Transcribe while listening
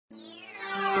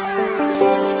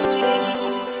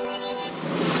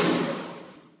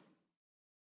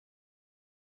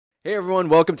Hey everyone,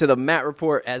 welcome to the Matt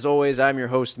Report. As always, I'm your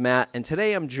host, Matt, and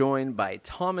today I'm joined by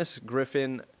Thomas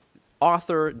Griffin,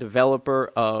 author,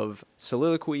 developer of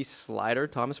Soliloquy Slider.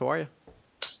 Thomas, how are you?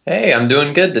 Hey, I'm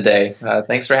doing good today.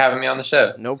 Thanks for having me on the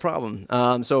show. No problem.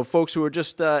 So, folks who are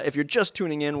if you're just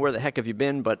tuning in, where the heck have you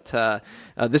been? But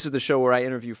this is the show where I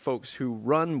interview folks who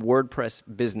run WordPress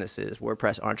businesses,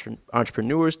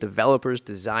 entrepreneurs, developers,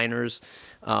 designers,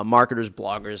 marketers,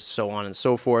 bloggers, so on and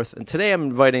so forth. And today I'm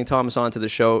inviting Thomas onto the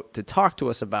show to talk to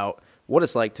us about what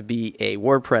it's like to be a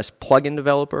WordPress plugin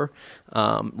developer,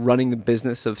 running the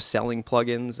business of selling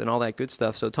plugins and all that good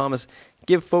stuff. So, Thomas,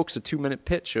 give folks a 2-minute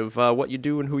pitch of what you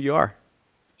do and who you are.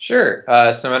 Sure.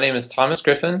 So my name is Thomas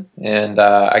Griffin, and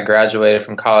I graduated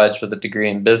from college with a degree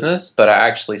in business, but I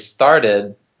actually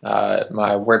started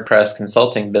my WordPress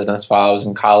consulting business while I was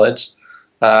in college.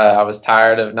 I was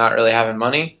tired of not really having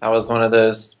money. I was one of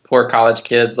those poor college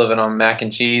kids living on mac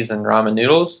and cheese and ramen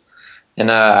noodles,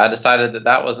 and I decided that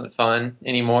that wasn't fun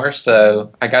anymore,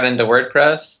 so I got into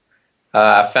WordPress.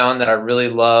 I found that I really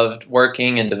loved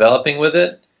working and developing with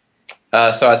it.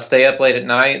 So I'd stay up late at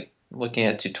night looking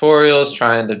at tutorials,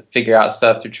 trying to figure out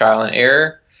stuff through trial and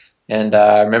error. And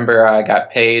I remember I got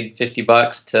paid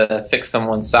 $50 to fix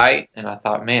someone's site, and I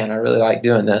thought, man, I really like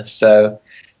doing this. So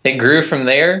it grew from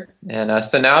there, and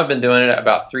so now I've been doing it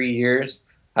about 3 years.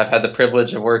 I've had the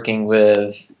privilege of working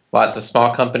with lots of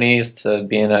small companies to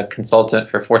being a consultant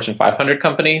for Fortune 500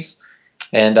 companies.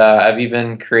 And I've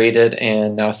even created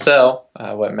and now sell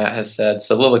what Matt has said,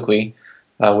 Soliloquy,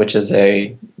 which is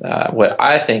a what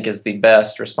I think is the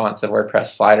best responsive WordPress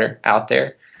slider out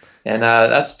there, and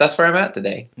that's where I'm at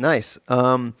today. Nice.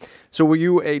 So were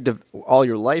you all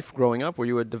your life growing up? Were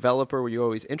you a developer? Were you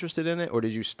always interested in it, or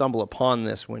did you stumble upon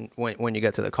this when you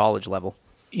got to the college level?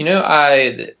 You know,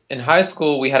 I in high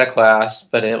school we had a class,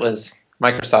 but it was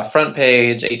Microsoft Front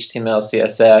Page, HTML,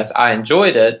 CSS. I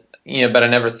enjoyed it, but I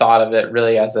never thought of it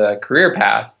really as a career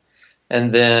path.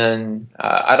 And then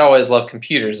I'd always loved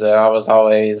computers, though. I was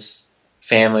always,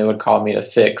 family would call me to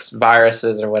fix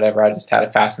viruses or whatever. I just had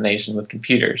a fascination with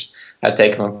computers. I'd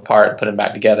take them apart and put them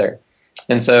back together.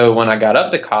 And so when I got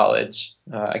up to college,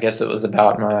 I guess it was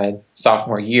about my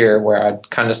sophomore year where I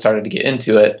kind of started to get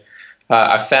into it.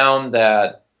 I found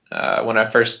that when I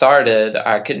first started,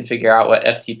 I couldn't figure out what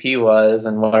FTP was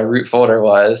and what a root folder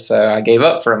was, so I gave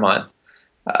up for a month.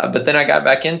 But then I got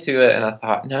back into it and I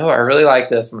thought, no, I really like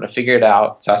this. I'm going to figure it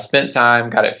out. So I spent time,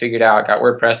 got it figured out, got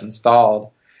WordPress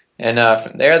installed. And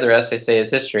from there, the rest they say is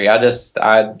history.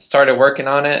 I started working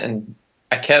on it and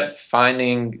I kept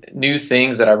finding new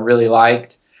things that I really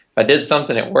liked. If I did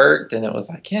something, it worked, and it was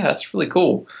like, yeah, that's really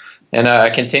cool. And I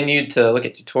continued to look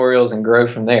at tutorials and grow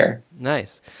from there.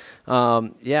 Nice.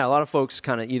 Yeah, a lot of folks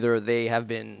kind of either they have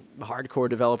been hardcore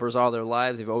developers all their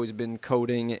lives, they've always been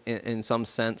coding in some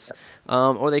sense,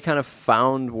 or they kind of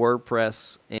found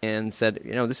WordPress and said,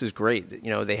 this is great.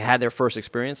 They had their first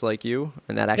experience like you,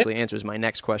 and that actually answers my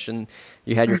next question.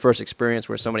 You had your first experience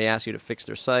where somebody asked you to fix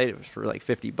their site. It was for like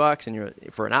 $50 and you're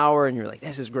for an hour, and you're like,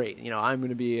 this is great. I'm going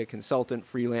to be a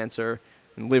consultant, freelancer,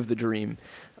 and live the dream.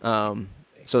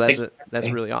 So that's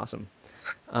Exactly. really awesome.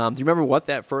 Do you remember what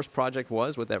that first project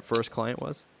was, what that first client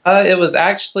was? It was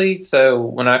actually so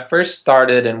when I first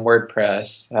started in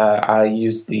WordPress, I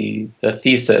used the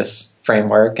thesis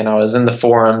framework, and I was in the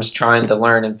forums trying to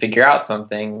learn and figure out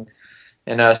something.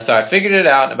 And so I figured it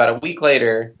out. And about a week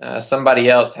later, somebody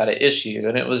else had an issue,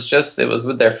 and it was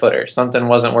with their footer. Something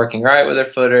wasn't working right with their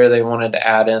footer. They wanted to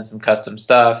add in some custom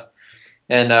stuff,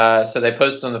 and so they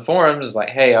posted on the forums like,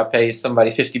 "Hey, I'll pay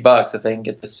somebody $50 if they can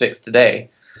get this fixed today."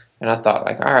 And I thought,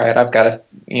 like, all right, I've got to,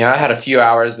 I had a few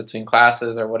hours between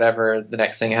classes or whatever the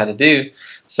next thing I had to do.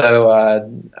 So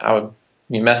I would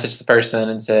message the person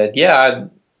and said, yeah,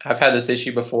 I've had this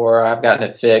issue before. I've gotten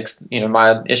it fixed.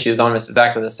 My issue is almost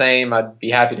exactly the same. I'd be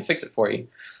happy to fix it for you.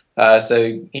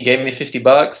 So he gave me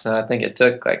 $50, and I think it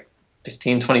took like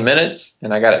 15, 20 minutes,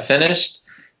 and I got it finished.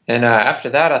 And after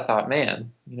that, I thought,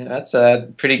 man, that's a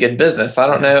pretty good business. I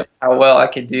don't know how well I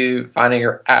could do finding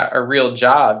a real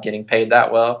job getting paid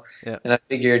that well. Yeah. And I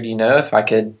figured, if I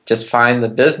could just find the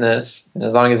business, and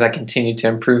as long as I continue to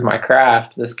improve my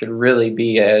craft, this could really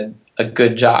be a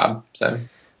good job. So,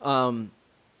 Um,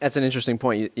 that's an interesting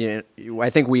point. I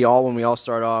think when we all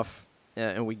start off,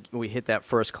 and we hit that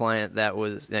first client, that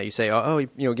was you say,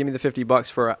 give me the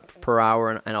 $50 per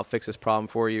hour, and I'll fix this problem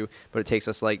for you. But it takes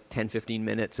us like 10, 15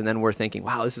 minutes, and then we're thinking,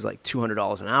 wow, this is like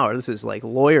 $200 an hour. This is like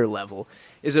lawyer level.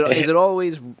 Is it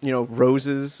always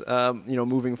roses?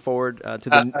 Moving forward to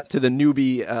the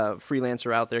newbie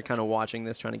freelancer out there, kind of watching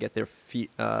this, trying to get their feet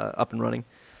up and running.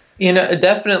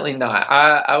 definitely not.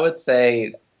 I would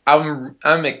say I'm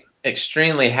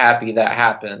extremely happy that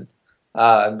happened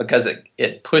because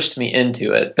it pushed me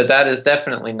into it. But that is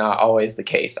definitely not always the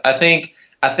case. I think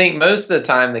most of the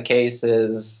time the case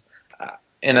is,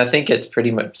 and I think it's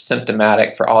pretty much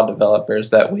symptomatic for all developers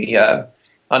that we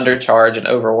undercharge and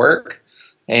overwork.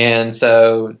 And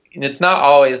so it's not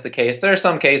always the case. There are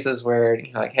some cases where,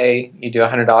 like, hey, you do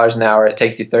 $100 an hour, it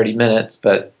takes you 30 minutes,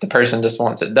 but the person just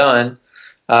wants it done.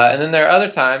 And then there are other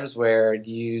times where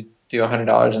you do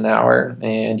 $100 an hour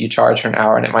and you charge for an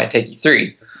hour and it might take you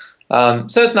three. So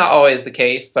it's not always the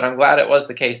case, but I'm glad it was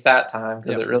the case that time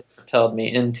because it really propelled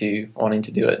me into wanting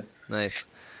to do it. Nice.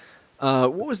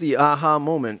 What was the aha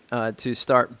moment to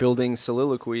start building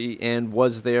Soliloquy, and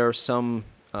was there some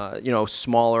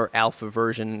smaller alpha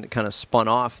version kind of spun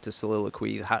off to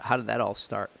Soliloquy? How did that all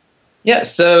start? Yeah,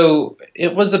 so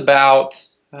it was about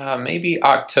maybe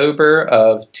October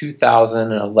of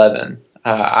 2011.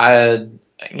 I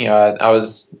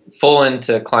was full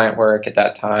into client work at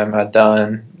that time. I'd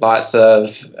done lots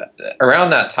of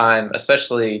around that time,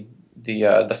 especially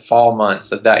the fall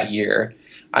months of that year.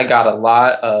 I got a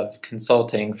lot of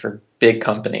consulting for big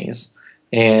companies,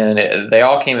 and they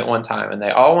all came at one time, and they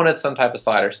all wanted some type of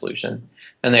slider solution,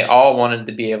 and they all wanted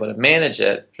to be able to manage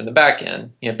it from the back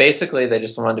end. Basically, they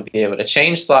just wanted to be able to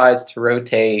change slides, to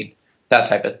rotate, that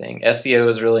type of thing. SEO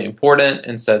is really important,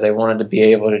 and so they wanted to be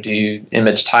able to do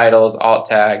image titles, alt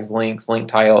tags, links, link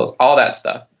titles, all that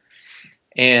stuff.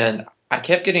 And I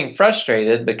kept getting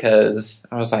frustrated because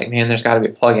I was like, man, there's got to be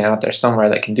a plugin out there somewhere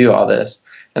that can do all this,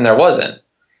 and there wasn't.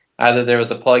 Either there was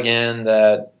a plugin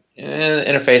that the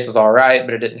interface was all right,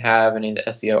 but it didn't have any of the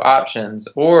SEO options,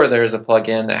 or there's a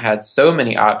plugin that had so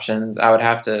many options, I would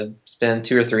have to spend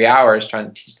 2 or 3 hours trying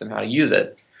to teach them how to use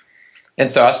it. And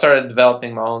so I started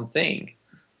developing my own thing.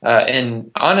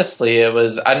 And honestly,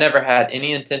 I never had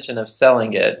any intention of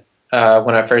selling it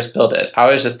when I first built it. I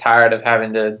was just tired of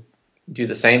having to do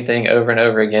the same thing over and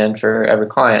over again for every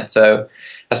client. So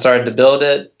I started to build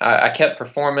it. I kept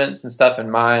performance and stuff in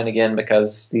mind, again,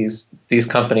 because these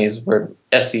companies were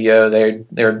SEO.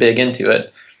 They were big into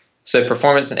it. So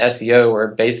performance and SEO were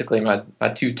basically my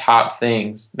two top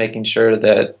things, making sure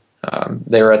that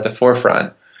they were at the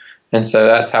forefront. And so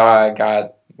that's how I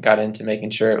got into making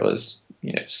sure it was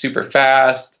super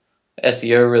fast,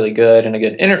 SEO really good, and a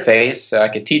good interface, so I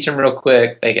could teach them real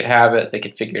quick. They could have it. They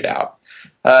could figure it out.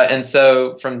 And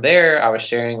so from there, I was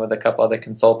sharing with a couple other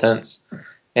consultants,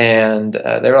 and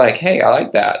they were like, "Hey, I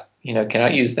like that. Can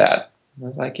I use that?" I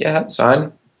was like, "Yeah, that's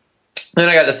fine." Then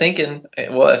I got to thinking,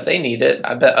 well, if they need it,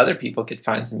 I bet other people could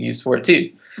find some use for it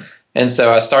too. And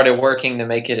so I started working to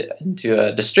make it into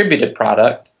a distributed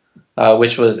product.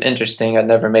 Which was interesting. I'd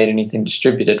never made anything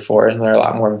distributed for, and there are a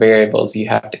lot more variables you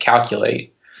have to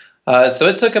calculate. So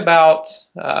it took about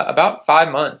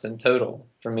 5 months in total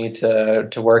for me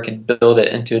to work and build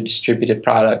it into a distributed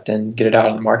product and get it out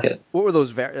on the market. What were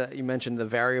those? You mentioned the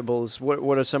variables.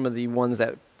 What are some of the ones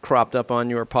that cropped up on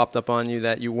you or popped up on you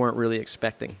that you weren't really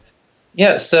expecting?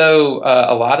 Yeah, so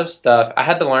a lot of stuff. I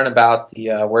had to learn about the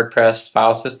WordPress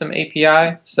file system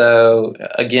API. So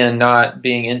again, not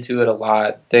being into it a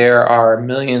lot, there are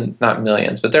not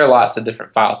millions, but there are lots of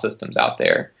different file systems out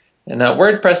there. And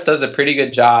WordPress does a pretty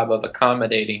good job of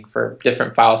accommodating for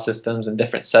different file systems and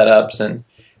different setups and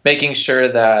making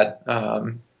sure that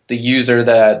the user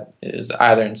that is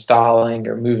either installing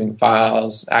or moving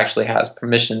files actually has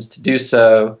permissions to do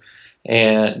so,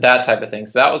 and that type of thing.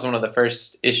 So that was one of the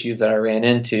first issues that I ran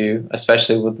into,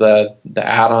 especially with the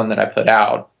add-on that I put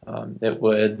out. It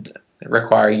would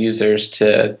require users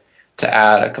to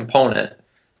add a component,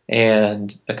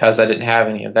 and because I didn't have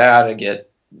any of that, I get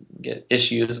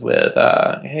issues with,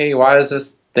 hey, why is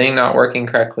this thing not working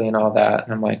correctly and all that?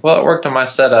 And I'm like, well, it worked on my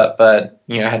setup, but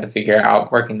I had to figure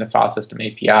out working the file system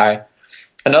API.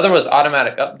 Another was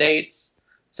automatic updates.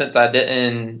 Since I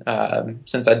didn't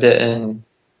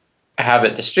have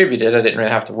it distributed, I didn't really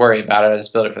have to worry about it. I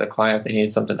just built it for the client. If they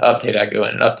needed something to update, I go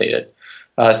in and update it.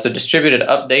 So distributed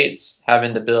updates,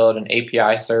 having to build an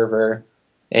API server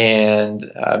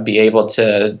and be able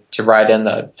to write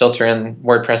in filter in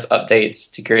WordPress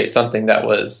updates to create something that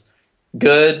was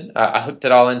good. I hooked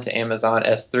it all into Amazon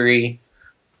S3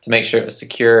 to make sure it was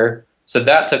secure. So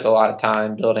that took a lot of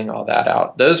time building all that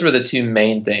out. Those were the two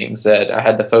main things that I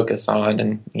had to focus on,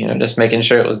 and just making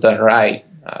sure it was done right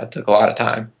took a lot of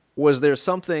time. Was there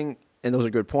something, and those are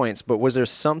good points, but was there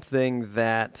something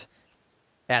that,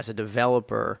 as a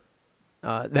developer,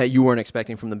 that you weren't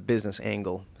expecting from the business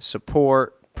angle?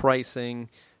 Support, pricing,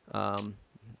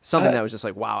 something that was just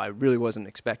like, wow, I really wasn't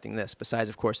expecting this, besides,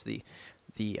 of course, the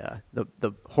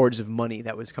hordes of money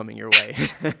that was coming your way?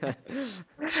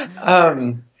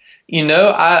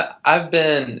 I've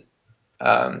been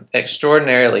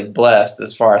extraordinarily blessed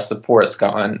as far as support's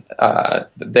gone.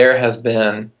 There has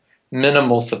been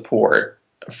minimal support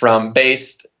from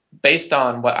based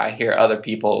on what I hear other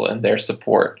people and their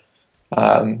support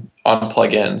on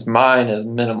plugins. Mine is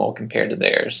minimal compared to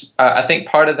theirs. I think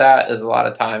part of that is a lot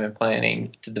of time and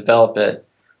planning to develop it.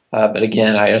 But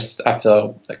again, I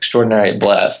feel extraordinarily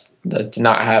blessed to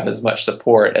not have as much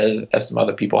support as some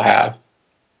other people have.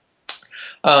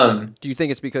 Do you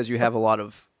think it's because you have a lot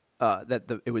of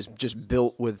it was just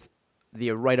built with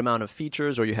the right amount of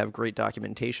features, or you have great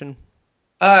documentation?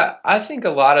 I think a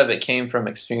lot of it came from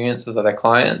experience with other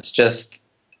clients. Just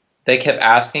they kept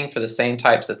asking for the same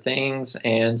types of things,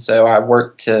 and so I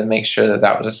worked to make sure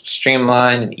that was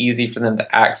streamlined and easy for them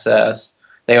to access.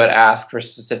 They would ask for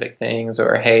specific things,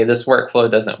 or hey, this workflow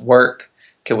doesn't work.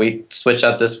 Can we switch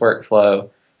up this workflow?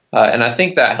 And I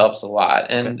think that helps a lot.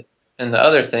 And the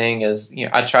other thing is,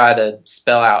 I try to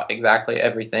spell out exactly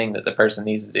everything that the person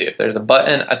needs to do. If there's a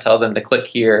button, I tell them to click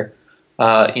here,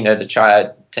 to try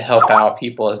to help out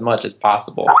people as much as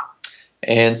possible.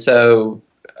 And so,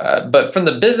 but from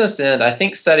the business end, I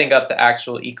think setting up the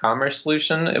actual e-commerce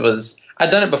solution,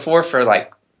 I'd done it before for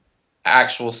like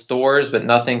actual stores, but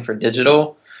nothing for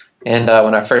digital. And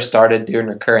when I first started doing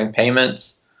recurring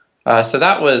payments, so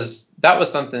that was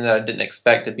something that I didn't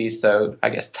expect to be so, I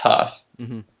guess, tough,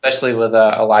 especially with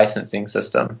a licensing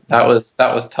system. That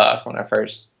was tough when I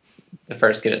first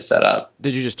get it set up.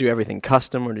 Did you just do everything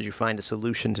custom, or did you find a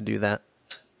solution to do that?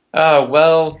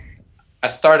 Well, I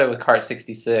started with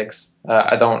Cart66.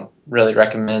 I don't really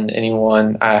recommend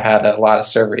anyone. I had a lot of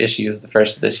server issues the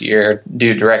first of this year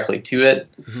due directly to it.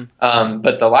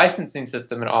 But the licensing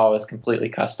system and all was completely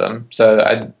custom.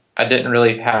 So I didn't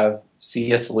really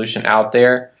see a solution out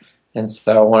there. And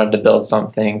so I wanted to build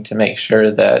something to make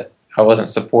sure that I wasn't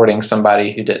supporting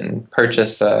somebody who didn't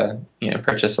purchase a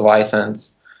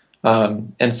license.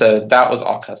 And so that was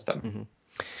all custom.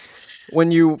 When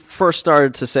you first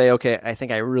started to say, okay, I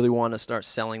think I really want to start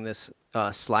selling this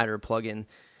slider plugin,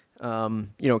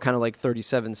 kind of like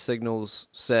 37 Signals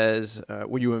says,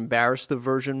 were you embarrassed of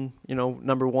version,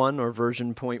 number 1 or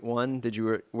version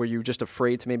 0.1? Were you just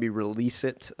afraid to maybe release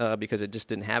it because it just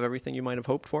didn't have everything you might have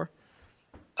hoped for?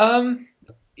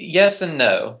 Yes and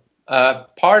no.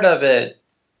 Part of it,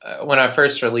 when I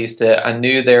first released it, I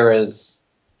knew there was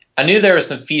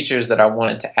some features that I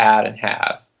wanted to add and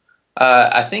have.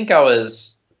 I think I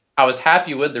was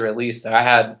happy with the release. I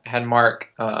had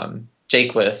Mark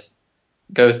Jaquith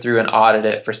go through and audit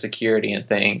it for security and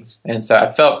things, and so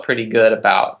I felt pretty good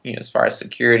about as far as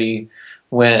security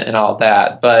went and all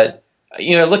that. But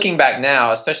looking back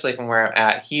now, especially from where I'm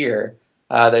at here,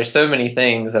 there's so many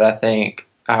things that I think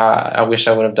I wish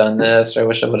I would have done this, or I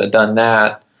wish I would have done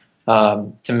that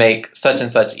to make such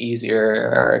and such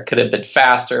easier, or it could have been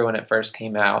faster when it first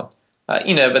came out.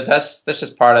 But that's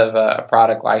just part of a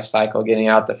product life cycle, getting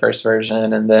out the first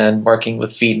version and then working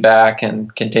with feedback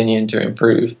and continuing to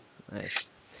improve. Nice.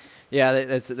 Yeah,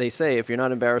 they say if you're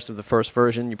not embarrassed of the first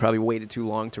version, you probably waited too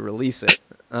long to release it.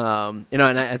 And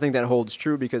I think that holds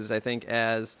true because I think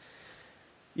as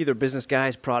either business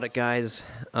guys, product guys,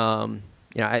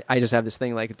 I just have this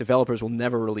thing like developers will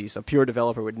never release. A pure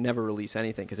developer would never release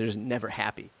anything because they're just never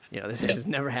happy. This is just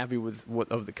never happy with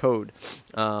of the code.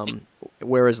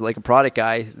 Whereas like a product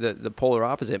guy, the polar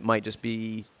opposite might just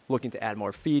be looking to add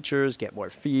more features, get more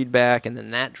feedback, and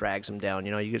then that drags them down.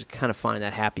 You just kind of find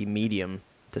that happy medium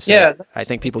to say, I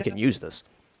think people can use this.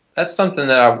 That's something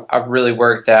that I've really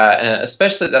worked at, and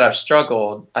especially that I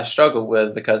struggled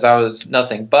with because I was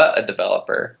nothing but a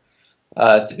developer.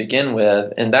 To begin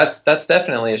with, and that's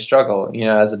definitely a struggle.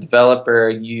 As a developer,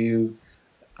 you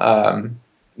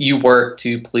work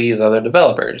to please other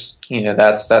developers.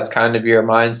 That's kind of your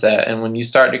mindset. And when you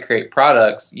start to create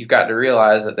products, you've got to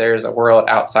realize that there's a world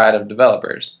outside of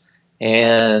developers,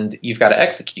 and you've got to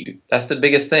execute. That's the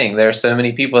biggest thing. There are so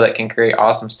many people that can create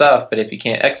awesome stuff, but if you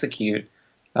can't execute,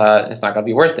 it's not going to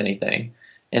be worth anything.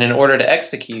 And in order to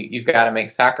execute, you've got to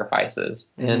make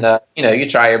sacrifices. And you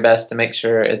try your best to make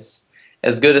sure it's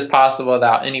as good as possible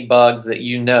without any bugs that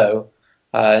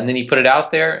and then you put it out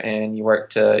there and you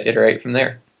work to iterate from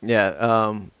there.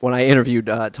 Yeah, when I interviewed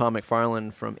Tom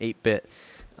McFarland from 8-Bit,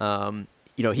 one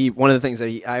of the things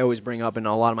that I always bring up in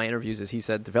a lot of my interviews is he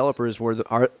said developers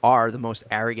are the most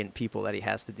arrogant people that he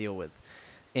has to deal with.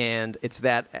 And it's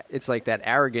like that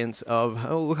arrogance of,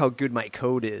 oh, look how good my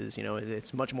code is.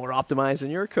 It's much more optimized than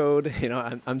your code.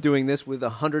 I'm doing this with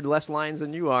 100 less lines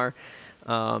than you are.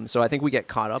 So I think we get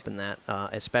caught up in that,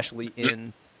 especially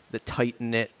in the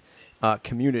tight-knit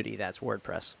community that's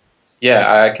WordPress.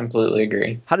 Yeah, I completely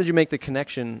agree. How did you make the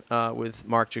connection with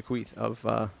Mark Jaquith of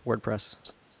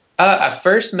WordPress? I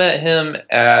first met him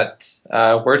at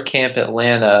WordCamp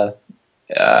Atlanta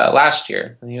last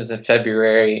year. I think it was in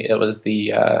February. It was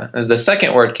the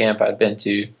second WordCamp I'd been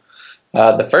to.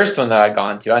 The first one that I'd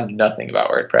gone to, I knew nothing about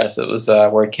WordPress. It was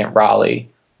WordCamp Raleigh,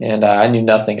 and I knew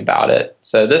nothing about it.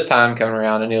 So this time coming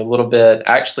around, I knew a little bit.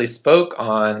 I actually spoke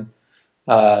on.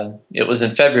 It was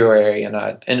in February, and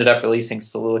I ended up releasing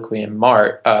Soliloquy in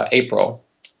April.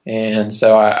 And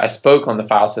so I spoke on the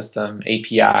file system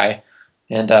API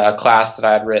and a class that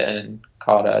I had written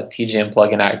called TGM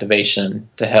Plugin Activation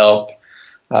to help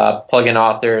plugin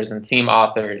authors and theme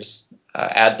authors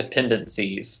add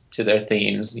dependencies to their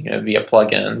themes, via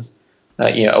plugins,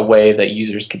 a way that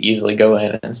users could easily go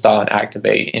in and install and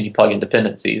activate any plugin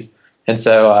dependencies. And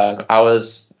so I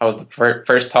was the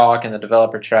first talk in the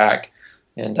developer track,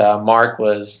 and Mark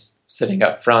was sitting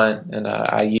up front, and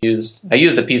I used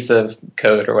a piece of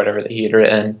code or whatever that he had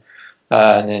written,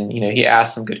 and then he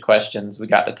asked some good questions. We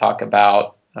got to talk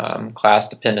about class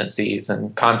dependencies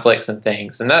and conflicts and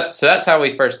things, and that's how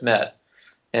we first met.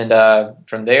 And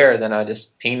from there, then I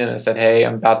just pinged him and said, "Hey,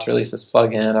 I'm about to release this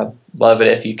plugin. I'd love it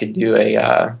if you could do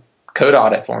a code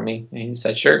audit for me." And he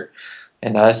said, "Sure."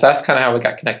 And so that's kind of how we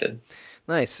got connected.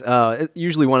 Nice.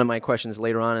 Usually one of my questions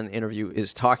later on in the interview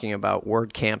is talking about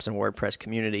WordCamps and WordPress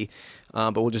community,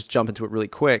 but we'll just jump into it really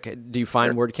quick. Do you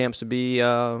find WordCamps to be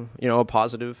a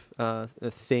positive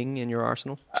thing in your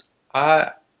arsenal?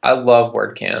 I love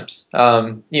WordCamps,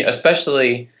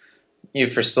 especially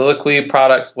for Soliloquy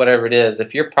products, whatever it is.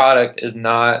 If your product is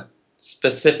not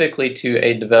specifically to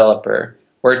a developer,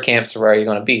 WordCamps are where you're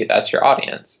going to be. That's your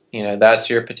audience. That's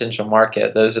your potential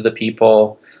market. Those are the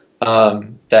people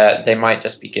that they might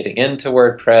just be getting into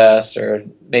WordPress, or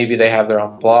maybe they have their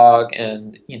own blog,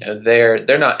 and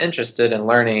they're not interested in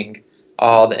learning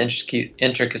all the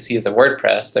intricacies of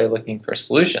WordPress. They're looking for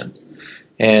solutions.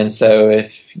 And so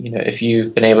if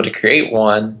you've been able to create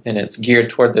one and it's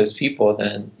geared toward those people,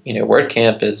 then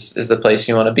WordCamp is the place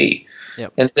you want to be.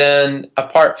 Yep. And then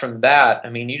apart from that,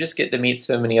 you just get to meet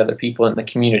so many other people in the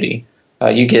community.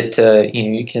 You get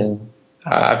to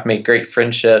I've made great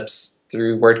friendships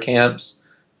through WordCamps,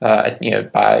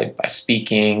 by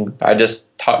speaking, by just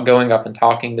going up and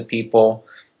talking to people.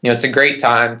 It's a great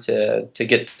time to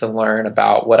get to learn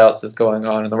about what else is going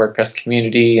on in the WordPress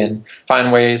community and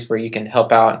find ways where you can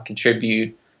help out and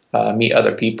contribute, meet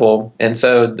other people. And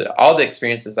so all the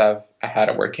experiences I had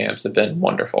at WordCamps have been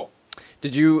wonderful.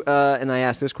 Did you, and I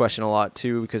ask this question a lot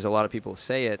too, because a lot of people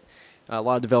say it, a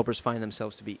lot of developers find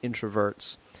themselves to be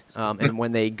introverts. And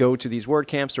when they go to these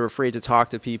WordCamps, they're afraid to talk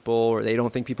to people, or they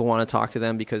don't think people want to talk to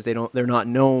them because they're not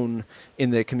known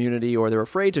in the community, or they're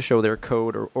afraid to show their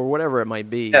code, or whatever it might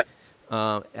be. Yeah.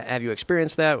 Have you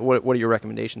experienced that? What are your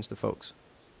recommendations to folks?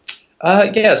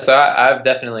 Yeah, so I've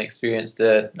definitely experienced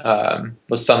it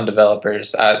with some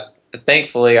developers.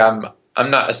 Thankfully, I'm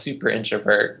not a super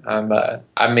introvert.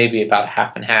 I'm maybe about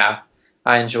half and half.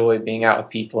 I enjoy being out with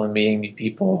people and meeting new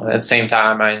people. At the same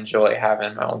time, I enjoy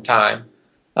having my own time.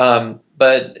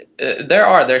 But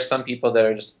there's some people that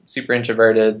are just super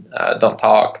introverted, don't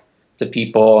talk to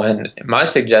people. And my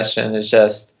suggestion is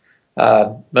just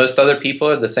most other people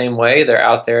are the same way. They're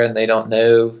out there and they don't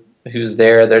know who's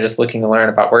there. They're just looking to learn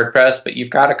about WordPress, but you've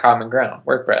got a common ground,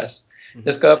 WordPress. Mm-hmm.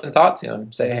 Just go up and talk to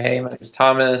them. Say, "Hey, my name is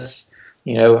Thomas.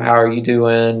 How are you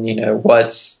doing?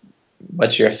 What's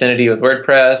your affinity with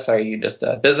WordPress? Are you just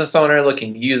a business owner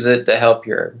looking to use it to help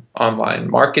your online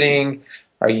marketing?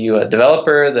 Are you a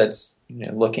developer that's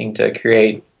looking to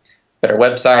create better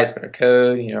websites, better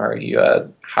code? Are you a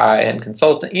high-end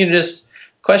consultant?" Just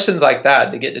questions like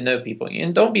that to get to know people.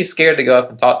 And don't be scared to go up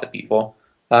and talk to people.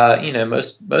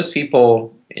 Most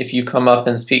people, if you come up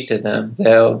and speak to them,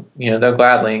 they'll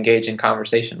gladly engage in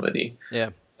conversation with you. Yeah.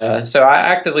 So I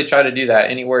actively try to do that.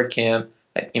 Any WordCamp,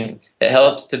 it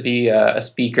helps to be a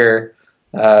speaker.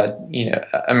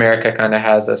 America kind of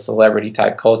has a celebrity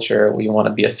type culture. We want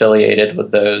to be affiliated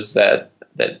with those that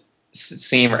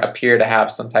seem or appear to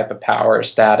have some type of power or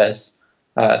status.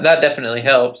 That definitely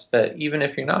helps, but even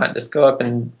if you're not, just go up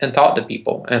and talk to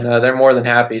people, and they're more than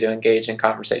happy to engage in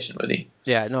conversation with you.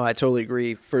 Yeah, no, I totally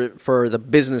agree. For the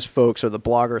business folks or the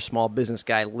blogger, small business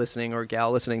guy listening or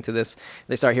gal listening to this,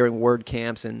 they start hearing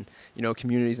WordCamps and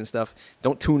communities and stuff.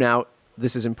 Don't tune out.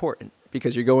 This is important,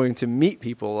 because you're going to meet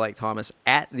people like Thomas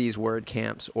at these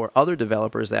WordCamps, or other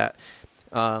developers that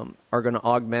are going to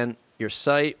augment your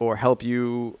site or help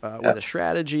you with a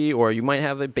strategy, or you might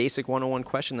have a basic one-on-one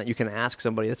question that you can ask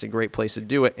somebody. That's a great place to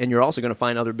do it, and you're also going to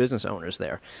find other business owners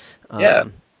there.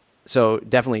 So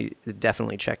definitely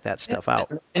check that stuff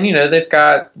out. And they've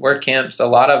got WordCamps. A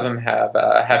lot of them have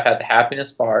had the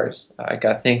happiness bars. Like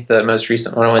I think the most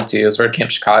recent one I went to was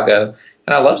WordCamp Chicago.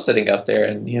 And I love sitting up there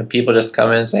and, people just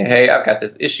come in and say, hey, I've got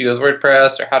this issue with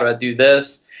WordPress, or how do I do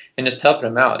this? And just helping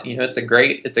them out. It's a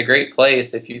great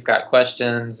place if you've got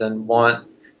questions and want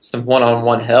some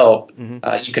one-on-one help.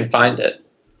 You can find it.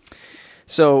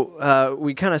 So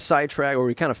we kind of sidetracked, or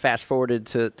we kind of fast forwarded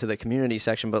to the community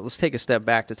section, but let's take a step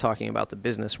back to talking about the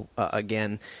business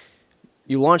again.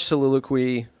 You launched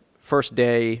Soliloquy, first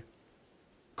day,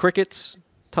 crickets,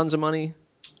 tons of money.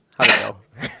 How'd it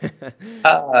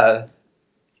go?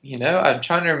 I'm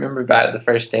trying to remember about the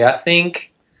first day. I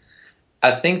think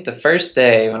the first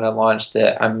day when I launched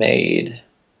it, I made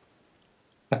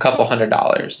a couple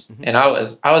 $100, and I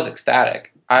was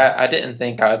ecstatic. I didn't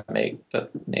think I would make,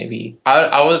 but maybe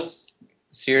I was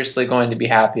seriously going to be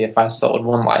happy if I sold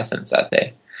one license that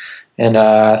day. And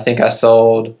I think I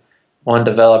sold one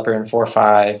developer and 4 or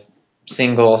 5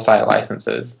 single site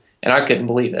licenses, and I couldn't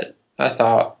believe it. I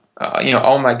thought,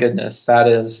 oh my goodness, that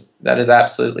is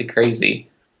absolutely crazy.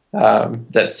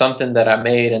 That's something that I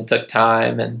made and took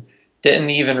time and didn't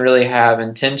even really have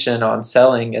intention on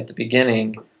selling at the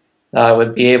beginning.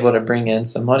 Would be able to bring in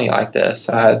some money like this.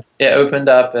 It opened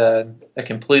up a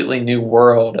completely new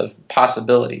world of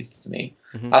possibilities to me.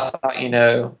 I thought,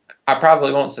 I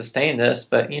probably won't sustain this,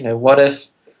 but what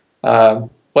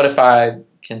if I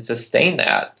can sustain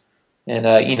that? And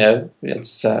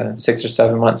it's 6 or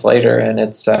 7 months later, and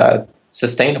it's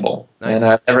sustainable. Nice.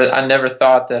 And I never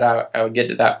thought that I would get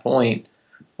to that point,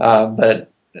 but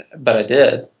I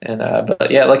did. And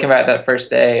but yeah, looking back at that first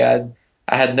day,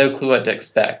 I had no clue what to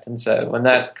expect. And so when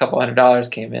that couple $100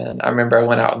 came in, I remember I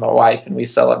went out with my wife and we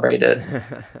celebrated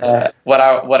what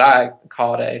I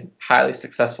called a highly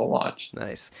successful launch.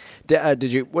 Nice. What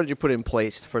did you put in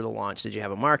place for the launch? Did you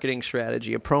have a marketing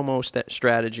strategy, a promo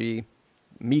strategy,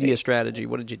 media strategy?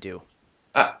 What did you do?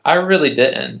 I really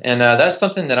didn't. And that's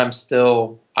something that I'm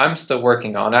still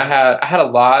working on. I had a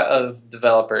lot of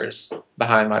developers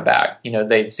behind my back.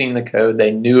 They'd seen the code.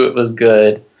 They knew it was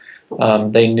good.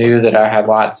 They knew that I had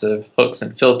lots of hooks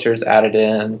and filters added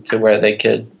in to where they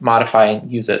could modify and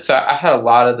use it. So I had a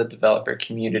lot of the developer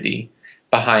community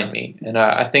behind me. And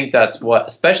I think that's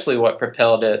especially what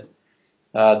propelled it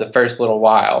the first little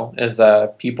while, is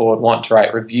people would want to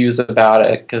write reviews about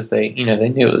it because they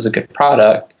knew it was a good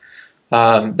product.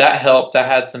 That helped. I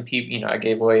had some people, I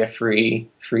gave away a free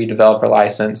developer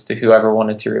license to whoever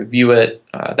wanted to review it.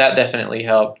 That definitely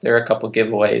helped. There were a couple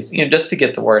giveaways, just to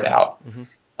get the word out. Mm-hmm.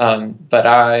 But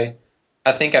I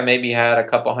think I maybe had a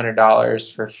couple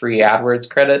 $100 for free AdWords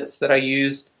credits that I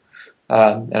used,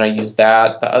 and I used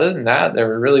that. But other than that,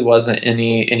 there really wasn't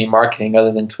any marketing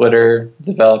other than Twitter,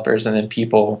 developers, and then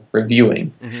people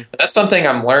reviewing. Mm-hmm. But that's something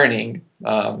I'm learning.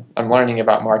 I'm learning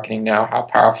about marketing now, how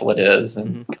powerful it is,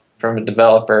 and from a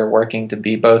developer working to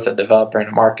be both a developer and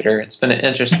a marketer, it's been an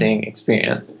interesting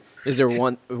experience. Is there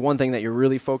one thing that you're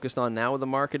really focused on now with the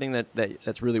marketing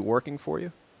that's really working for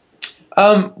you?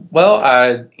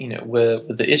 Well,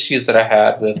 with the issues that I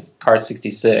had with Card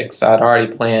 66, I'd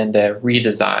already planned a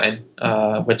redesign,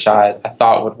 which I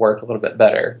thought would work a little bit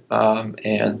better,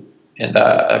 and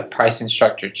a pricing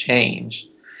structure change.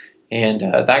 And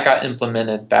that got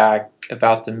implemented back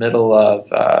about the middle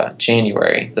of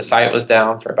January. The site was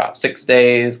down for about 6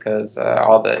 days because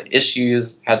all the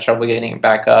issues, had trouble getting it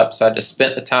back up. So I just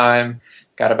spent the time,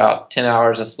 got about 10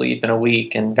 hours of sleep in a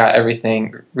week, and got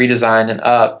everything redesigned and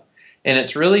up. And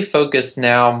it's really focused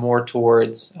now more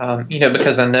towards,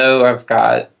 because I know I've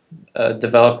got a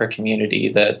developer community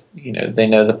that, they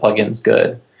know the plugin's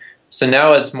good. So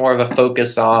now it's more of a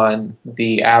focus on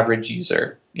the average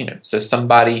user, so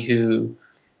somebody who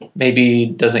maybe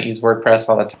doesn't use WordPress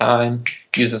all the time,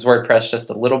 uses WordPress just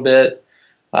a little bit.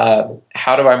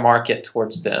 How do I market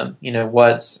towards them?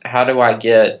 How do I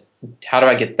get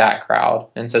that crowd?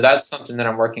 And so that's something that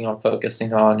I'm working on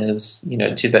focusing on is,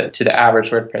 to the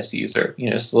average WordPress user.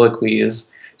 Soliloquy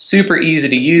is super easy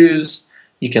to use.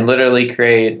 You can literally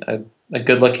create a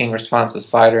good looking responsive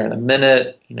slider in a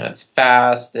minute. It's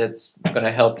fast. It's going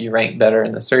to help you rank better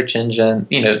in the search engine.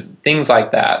 Things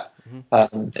like that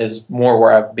is more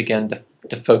where I've begun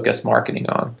to focus marketing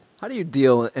on. How do you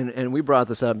deal, and we brought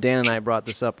this up, Dan and I brought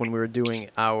this up when we were doing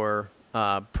our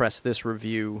Press This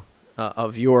review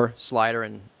of your slider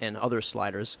and other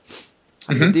sliders.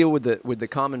 How do you deal with the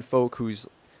common folk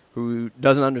who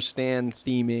doesn't understand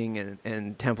theming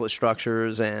and template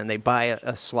structures, and they buy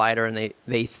a slider and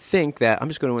they think that I'm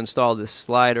just going to install this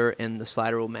slider and the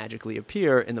slider will magically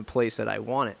appear in the place that I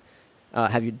want it?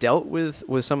 Have you dealt with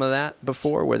some of that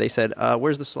before, where they said,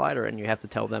 where's the slider? And you have to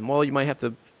tell them, well, you might have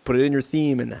to put it in your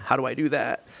theme, and how do I do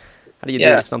that? How do you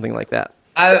deal with something like that?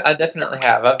 I definitely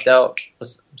have. I've dealt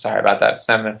with, sorry about that.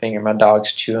 Snapping my finger. My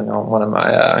dog's chewing on one of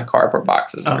my cardboard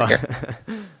boxes over Oh.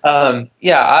 here.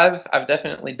 Yeah, I've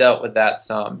definitely dealt with that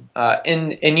some,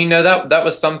 and that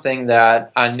was something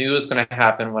that I knew was going to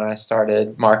happen when I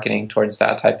started marketing towards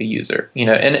that type of user.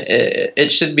 And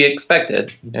it should be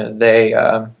expected.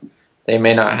 They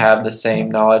may not have the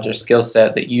same knowledge or skill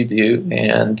set that you do,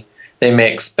 and they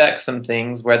may expect some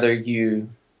things, whether you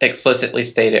explicitly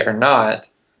state it or not,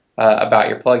 about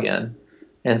your plugin.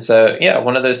 And so, yeah,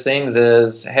 one of those things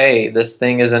is, hey, this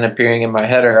thing isn't appearing in my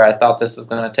header. I thought this was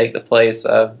going to take the place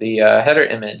of the header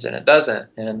image, and it doesn't.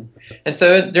 And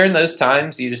so during those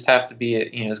times, you just have to be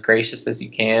as gracious as you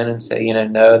can and say,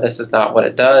 no, this is not what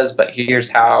it does, but here's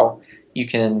how you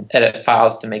can edit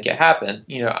files to make it happen.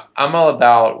 I'm all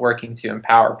about working to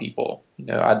empower people.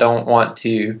 I don't want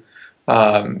to.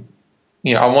 I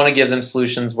want to give them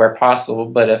solutions where possible,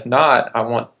 but if not, I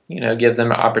want give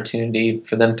them an opportunity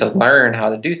for them to learn how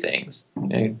to do things.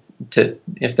 To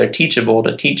if they're teachable,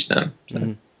 to teach them. So.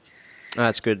 Mm-hmm.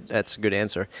 That's good. That's a good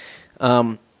answer.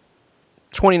 $29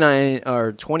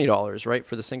 or $20, right,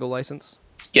 for the single license?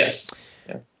 Yes.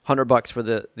 Yeah. $100 for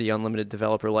the unlimited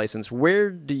developer license. Where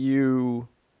do you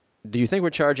think we're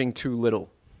charging too little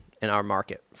in our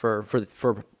market for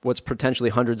what's potentially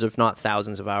hundreds, if not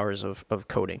thousands, of hours of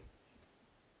coding?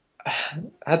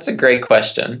 That's a great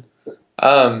question.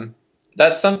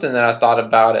 That's something that I thought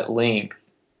about at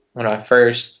length when I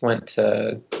first went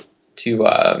to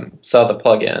sell the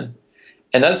plugin,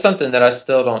 and that's something that I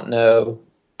still don't know.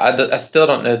 I still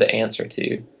don't know the answer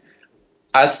to.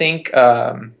 I think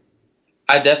I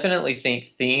definitely think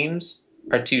themes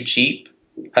are too cheap.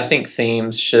 I think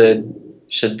themes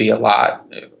should be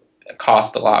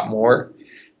cost a lot more,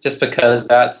 just because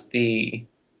that's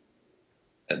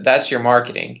your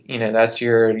marketing. That's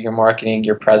your marketing,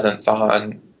 your presence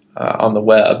on the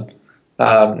web.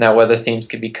 Now, whether themes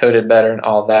could be coded better and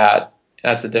all that,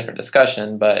 that's a different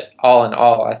discussion. But all in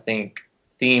all, I think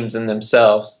themes in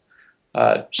themselves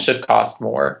should cost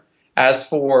more. As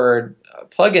for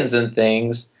plugins and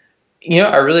things,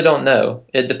 I really don't know.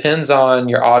 It depends on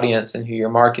your audience and who you're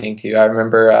marketing to. I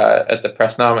remember at the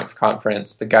Pressnomics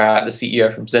conference, the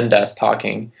CEO from Zendesk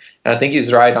talking, and I think he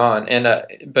was right on. And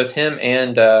both him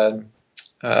and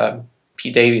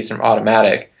Pete Davies from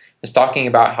Automatic is talking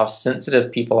about how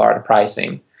sensitive people are to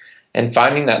pricing. And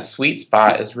finding that sweet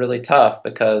spot is really tough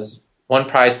because one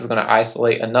price is going to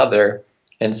isolate another.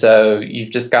 And so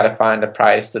you've just got to find a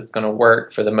price that's going to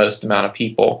work for the most amount of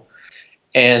people.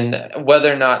 And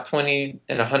whether or not $20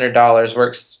 and $100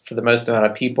 works for the most amount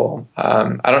of people,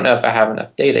 I don't know if I have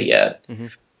enough data yet. Mm-hmm.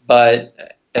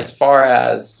 But as far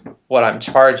as what I'm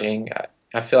charging,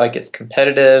 I feel like it's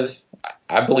competitive.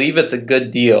 I believe it's a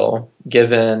good deal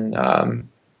given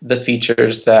the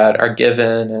features that are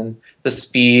given and the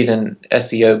speed and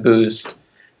SEO boost.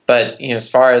 But as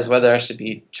far as whether I should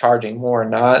be charging more or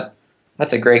not,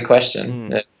 that's a great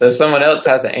question. So if someone else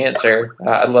has an answer,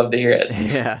 I'd love to hear it.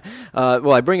 Yeah.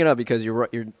 Well, I bring it up because you're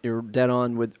dead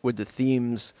on with the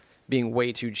themes being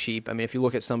way too cheap. I mean, if you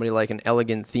look at somebody like an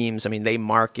Elegant Themes, I mean, they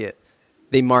market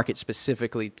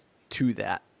specifically to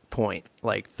that point,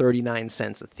 like 39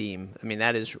 cents a theme. I mean,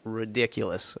 that is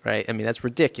ridiculous, right? I mean, that's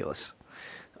ridiculous.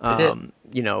 One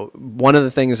of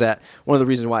the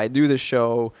reasons why I do this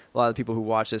show, a lot of the people who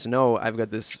watch this know I've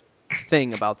got this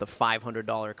thing about the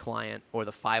 $500 client or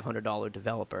the $500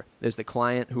 developer. There's the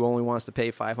client who only wants to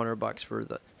pay $500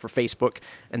 for Facebook,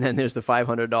 and then there's the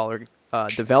 $500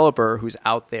 developer who's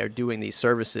out there doing these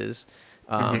services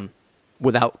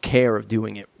without care of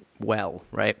doing it well,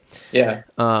 right? Yeah.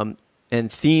 And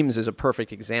Themes is a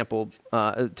perfect example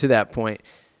to that point.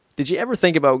 Did you ever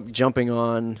think about jumping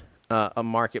on a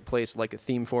marketplace like a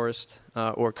ThemeForest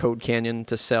or Code Canyon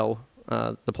to sell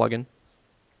the plugin?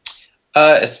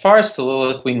 As far as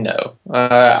Soliloquy, no.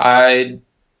 I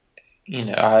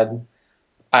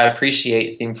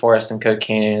appreciate ThemeForest and Code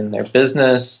Canyon and their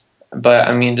business, but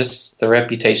I mean, just the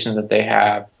reputation that they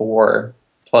have for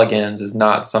plugins is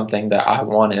not something that I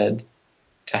wanted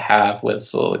to have with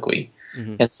Soliloquy.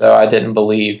 Mm-hmm. And so I didn't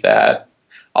believe that,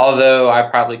 although I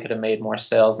probably could have made more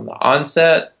sales in the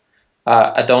onset,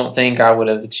 I don't think I would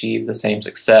have achieved the same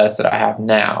success that I have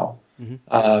now.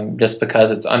 Mm-hmm. Just because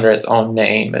it's under its own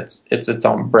name, it's its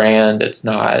own brand. It's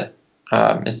not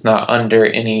under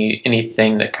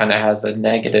anything that kind of has a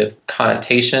negative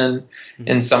connotation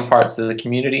in some parts of the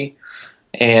community.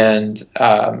 And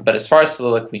but as far as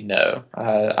Soliloquy, no,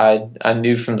 I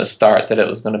knew from the start that it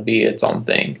was going to be its own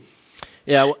thing.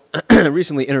 Yeah, I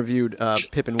recently interviewed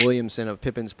Pippin Williamson of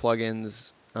Pippin's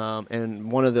Plugins,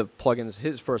 and one of the plugins,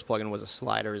 his first plugin was a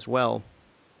slider as well.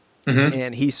 Mm-hmm.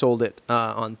 and he sold it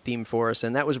on ThemeForest,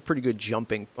 and that was a pretty good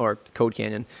or Code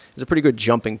Canyon. It was a pretty good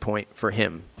jumping point for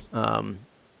him. There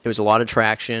was a lot of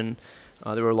traction.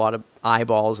 There were a lot of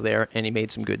eyeballs there, and he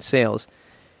made some good sales.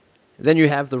 Then you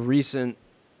have the recent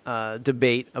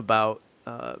debate about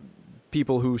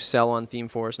people who sell on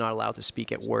ThemeForest not allowed to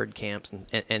speak at WordCamps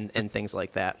and things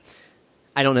like that.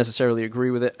 I don't necessarily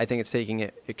agree with it. I think it's taking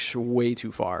it way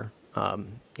too far.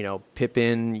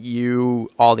 Pippin, you,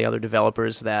 all the other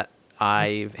developers that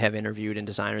I have interviewed and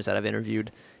designers that I've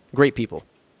interviewed, great people.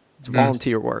 It's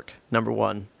volunteer work, number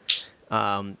one.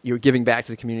 You're giving back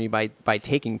to the community by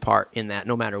taking part in that,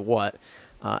 no matter what.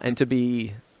 And to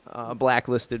be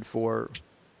blacklisted for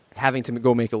having to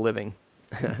go make a living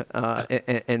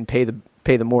and pay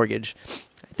the mortgage,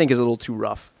 I think is a little too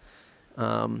rough.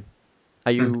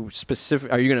 Are you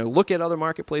specific? Are you going to look at other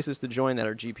marketplaces to join that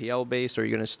are GPL based, or are you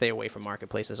going to stay away from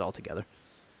marketplaces altogether?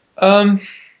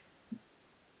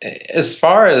 As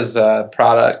far as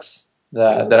products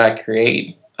that I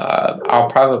create,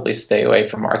 I'll probably stay away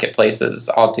from marketplaces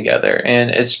altogether, and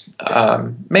it's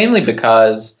mainly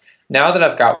because now that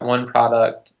I've got one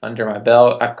product under my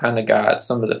belt, I've kind of got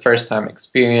some of the first-time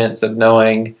experience of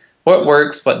knowing what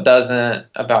works, what doesn't,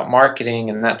 about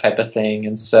marketing and that type of thing,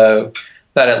 and so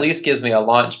that at least gives me a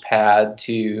launch pad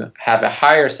to have a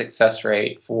higher success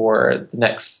rate for the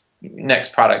next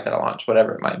product that I launch,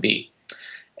 whatever it might be.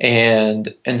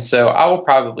 And so I will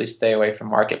probably stay away from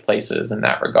marketplaces in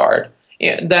that regard.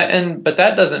 But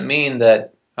that doesn't mean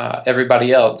that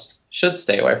everybody else should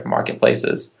stay away from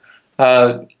marketplaces.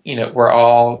 We're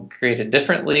all created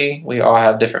differently. We all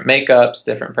have different makeups,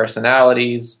 different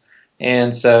personalities.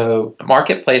 And so a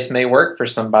marketplace may work for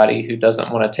somebody who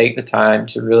doesn't want to take the time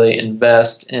to really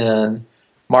invest in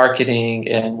marketing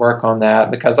and work on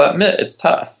that, because I admit it's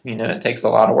tough. It takes a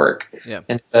lot of work. Yeah.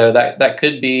 And so that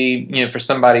could be, for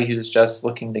somebody who's just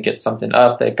looking to get something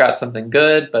up, they've got something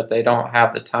good, but they don't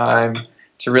have the time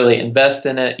to really invest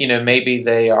in it. Maybe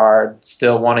they are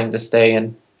still wanting to stay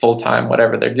in full-time,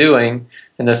 whatever they're doing,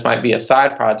 and this might be a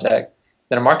side project,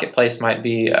 then a marketplace might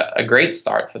be a great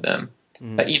start for them.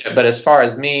 But as far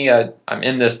as me, I'm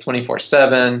in this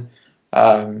 24/7.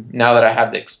 Now that I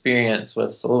have the experience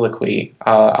with Soliloquy,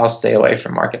 I'll stay away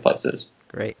from marketplaces.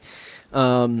 Great.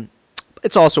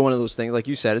 It's also one of those things, like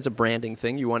you said, it's a branding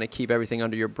thing. You want to keep everything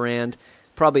under your brand.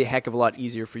 Probably a heck of a lot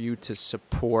easier for you to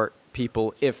support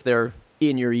people if they're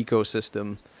in your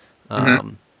ecosystem.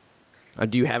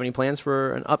 Do you have any plans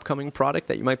for an upcoming product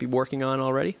that you might be working on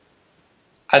already?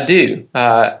 I do.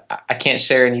 I can't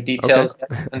share any details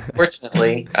yet,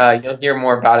 unfortunately. You'll hear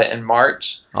more about it in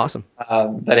March. Awesome.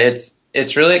 But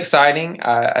it's really exciting.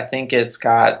 I think it's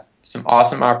got some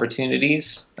awesome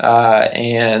opportunities,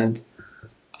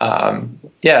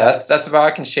 that's about all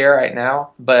I can share right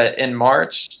now. But in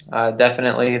March,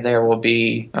 definitely there will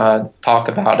be talk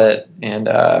about it and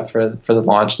for the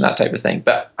launch and that type of thing.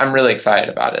 But I'm really excited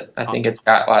about it. I think it's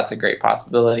got lots of great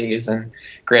possibilities and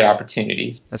great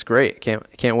opportunities. That's great.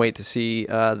 Can't wait to see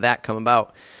that come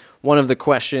about. One of the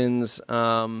questions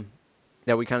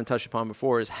that we kind of touched upon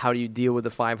before is, how do you deal with the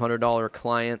 $500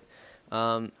 client?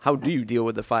 How do you deal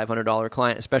with the $500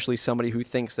 client, especially somebody who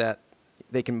thinks that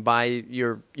they can buy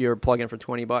your plugin for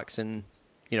 $20 and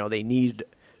they need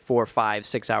 4, 5,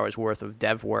 6 hours worth of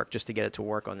dev work just to get it to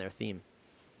work on their theme?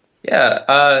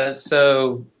 Yeah.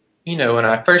 So when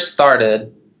I first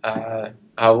started,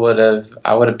 I would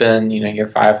have been your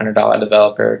 $500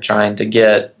 developer trying to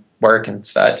get work and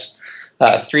such.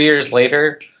 3 years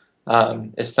later,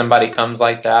 if somebody comes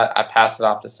like that, I pass it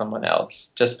off to someone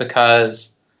else, just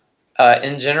because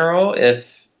in general,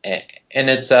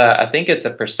 I think it's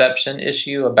a perception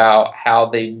issue about how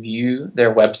they view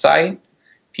their website.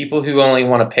 People who only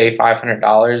want to pay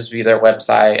 $500 view their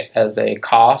website as a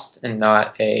cost and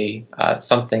not a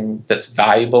something that's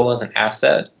valuable as an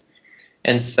asset.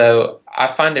 And so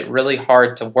I find it really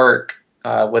hard to work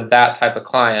with that type of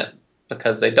client,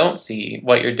 because they don't see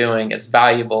what you're doing as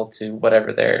valuable to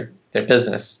whatever their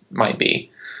business might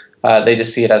be. They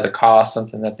just see it as a cost,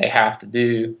 something that they have to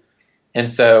do. And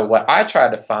so what I try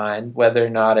to find, whether or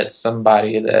not it's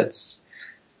somebody that's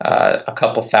a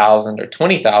couple $1,000 or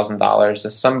 $20,000,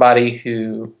 is somebody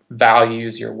who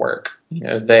values your work.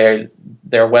 Their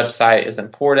website is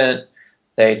important.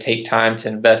 They take time to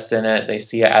invest in it. They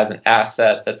see it as an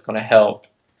asset that's going to help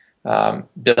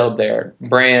build their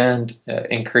brand,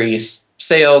 increase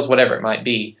sales, whatever it might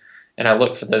be. And I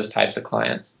look for those types of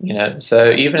clients.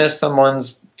 So even if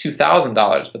someone's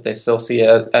 $2,000, but they still see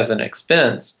it as an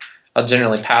expense, I'll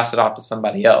generally pass it off to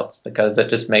somebody else, because it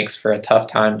just makes for a tough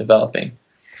time developing.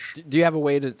 Do you have a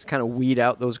way to kind of weed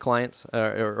out those clients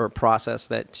or process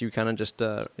that you kind of just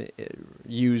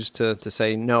use to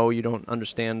say, no, you don't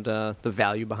understand the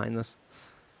value behind this?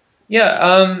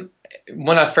 Yeah,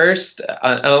 when I first,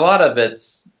 and a lot of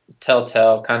it's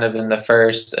telltale kind of in the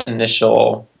first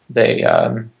initial, they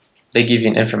give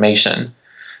you information.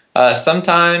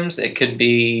 Sometimes it could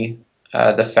be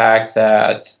the fact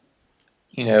that,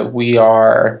 we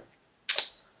are,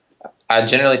 I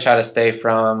generally try to stay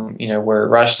from, we're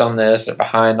rushed on this or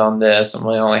behind on this, and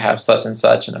we only have such and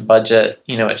such in a budget,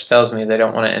 which tells me they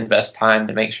don't want to invest time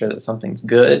to make sure that something's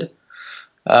good.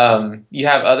 You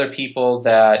have other people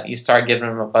that you start giving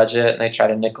them a budget and they try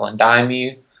to nickel and dime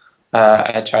you.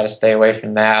 I try to stay away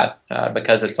from that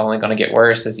because it's only going to get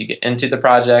worse as you get into the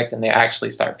project and they actually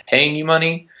start paying you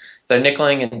money. So they're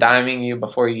nickeling and diming you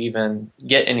before you even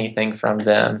get anything from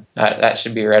them. That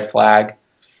should be a red flag.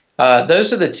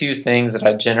 Those are the two things that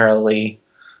I generally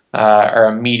are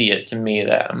immediate to me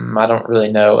that I don't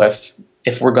really know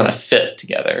if we're going to fit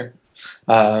together.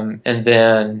 And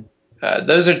then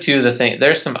those are two of the things.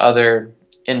 There's some other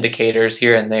indicators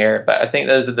here and there, but I think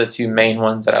those are the two main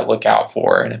ones that I look out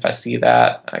for. And if I see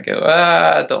that, I go,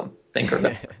 I don't think we're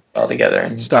going to all together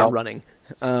and start running.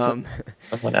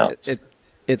 Someone else.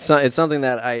 It's something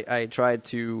that I try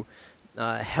to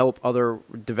help other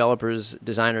developers,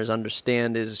 designers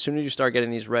understand is as soon as you start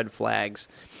getting these red flags,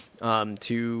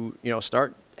 to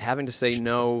start having to say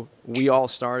no. We all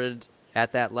started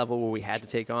at that level where we had to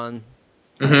take on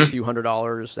a few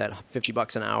 $100s, that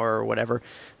 $50 an hour or whatever,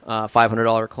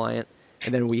 $500 client,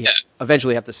 and then we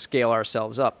eventually have to scale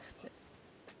ourselves up.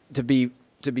 To be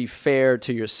fair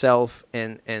to yourself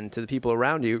and to the people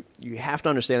around you, you have to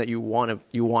understand that you want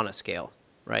to scale,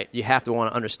 right? You have to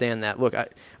want to understand that. Look, I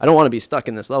don't want to be stuck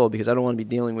in this level because I don't want to be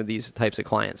dealing with these types of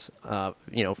clients, for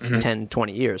 10,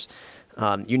 20 years.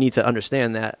 You need to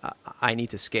understand that I need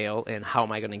to scale, and how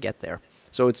am I going to get there?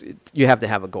 So you have to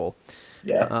have a goal.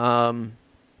 Yeah.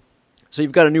 So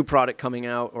you've got a new product coming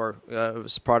out, or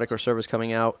product or service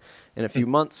coming out in a few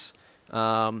months.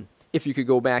 If you could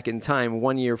go back in time,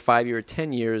 1 year, 5 year,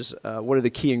 10 years, what are the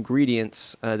key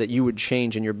ingredients that you would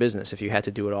change in your business if you had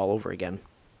to do it all over again?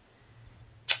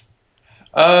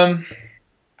 I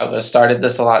would have started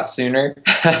this a lot sooner.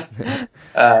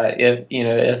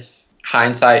 If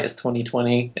hindsight is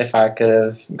 2020, if I could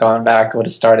have gone back, I would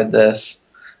have started this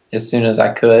as soon as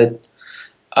I could.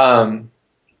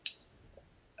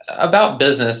 About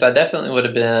business, I definitely would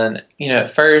have been, at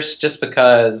first, just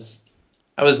because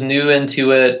I was new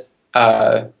into it,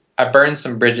 I burned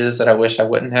some bridges that I wish I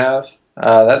wouldn't have.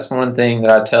 That's one thing that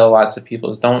I tell lots of people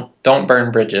is don't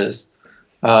burn bridges.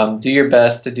 Do your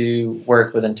best to do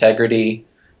work with integrity,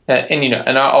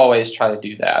 and I always try to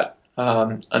do that.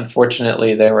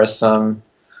 Unfortunately, there were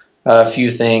a few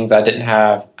things I didn't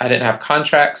have. I didn't have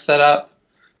contracts set up.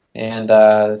 And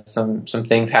some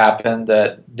things happened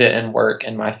that didn't work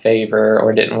in my favor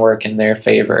or didn't work in their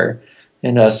favor,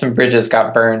 and some bridges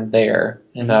got burned there,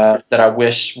 and that I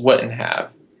wish wouldn't have,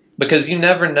 because you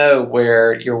never know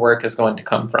where your work is going to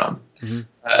come from,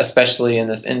 especially in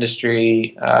this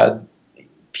industry.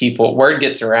 Word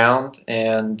gets around,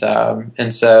 and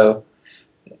so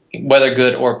whether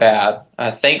good or bad,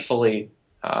 thankfully.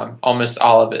 Almost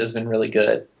all of it has been really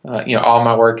good. All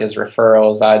my work is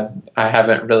referrals. I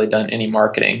haven't really done any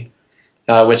marketing,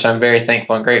 which I'm very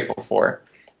thankful and grateful for.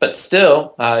 But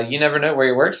still, you never know where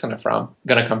your work's going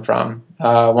to come from.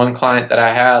 One client that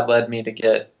I had led me to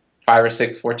get 5 or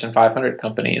 6 Fortune 500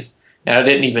 companies, and I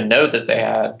didn't even know that they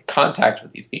had contact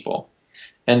with these people.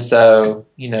 And so,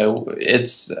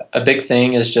 it's a big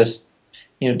thing is just,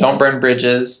 don't burn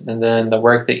bridges, and then the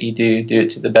work that you do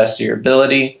it to the best of your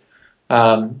ability.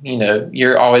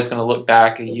 You're always going to look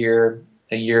back a year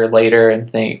later and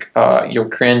think you'll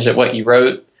cringe at what you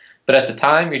wrote. But at the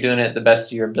time, you're doing it the best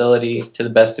of your ability, to the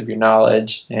best of your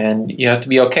knowledge, and you have to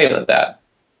be okay with that.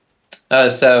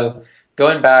 So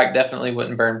going back, definitely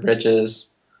wouldn't burn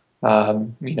bridges,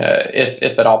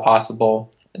 if at all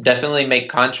possible. Definitely make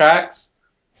contracts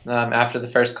after the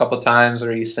first couple of times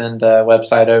where you send a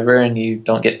website over and you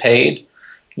don't get paid.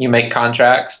 You make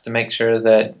contracts to make sure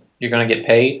that you're going to get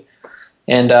paid.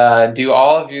 And do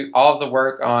all of the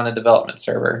work on a development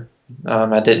server.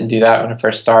 I didn't do that when I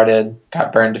first started.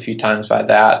 Got burned a few times by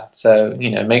that. So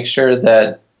make sure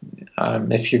that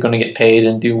if you're going to get paid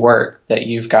and do work, that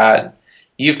you've got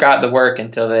the work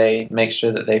until they make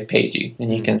sure that they've paid you,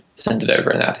 and you can send it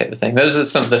over and that type of thing. Those are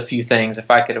some of the few things. If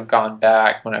I could have gone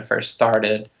back when I first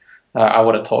started, I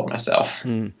would have told myself.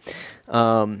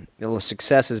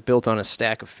 Success is built on a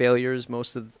stack of failures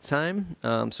most of the time,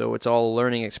 so it's all a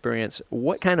learning experience.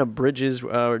 What kind of bridges,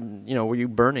 were you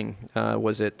burning?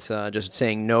 Was it just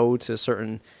saying no to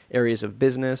certain areas of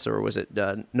business, or was it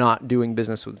not doing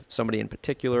business with somebody in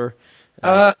particular?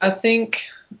 I think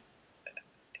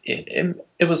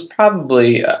it was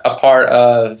probably a part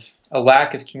of a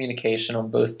lack of communication on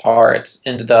both parts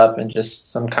ended up in just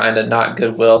some kind of not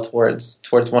goodwill towards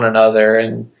one another,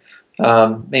 and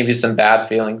maybe some bad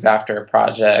feelings after a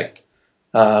project,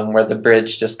 where the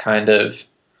bridge just kind of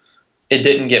it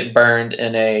didn't get burned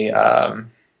in a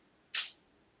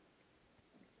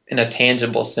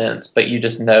tangible sense, but you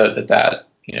just know that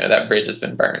bridge has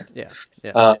been burned. Yeah,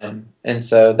 yeah. And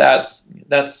so that's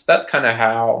kind of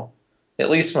how, at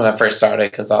least when I first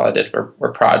started, because all I did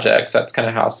were projects. That's kind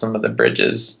of how some of the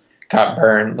bridges got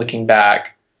burned. Looking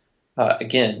back,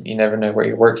 again, you never know where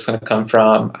your work's going to come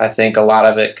from. I think a lot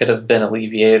of it could have been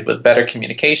alleviated with better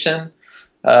communication,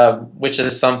 which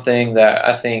is something that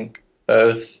I think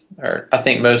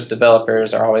most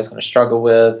developers are always going to struggle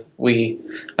with. We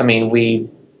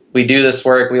do this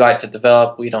work. We like to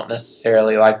develop. We don't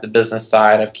necessarily like the business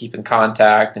side of keeping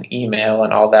contact and email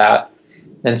and all that.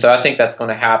 And so I think that's going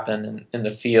to happen in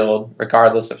the field,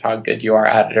 regardless of how good you are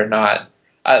at it or not.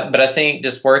 But I think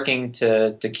just working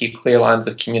to keep clear lines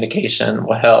of communication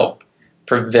will help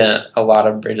prevent a lot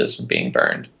of bridges from being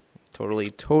burned.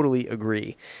 Totally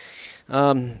agree.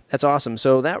 That's awesome.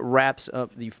 So that wraps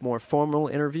up the more formal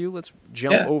interview. Let's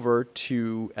jump over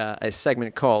to a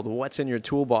segment called What's in Your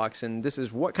Toolbox? And this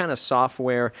is what kind of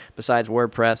software besides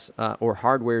WordPress or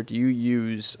hardware do you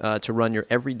use to run your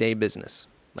everyday business?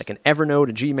 Like an Evernote,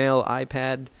 a Gmail,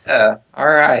 iPad? All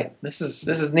right. This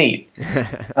is neat.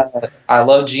 I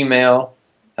love Gmail.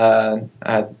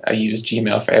 I use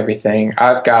Gmail for everything.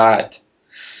 I've got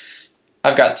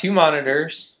two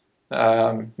monitors.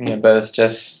 Both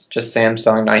just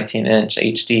Samsung 19-inch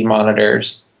HD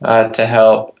monitors to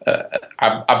help.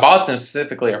 I bought them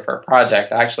specifically for a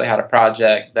project. I actually had a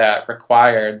project that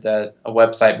required that a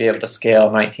website be able to scale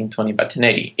 1920 by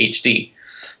 1080 HD,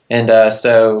 and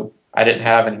so I didn't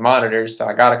have any monitors, so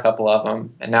I got a couple of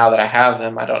them. And now that I have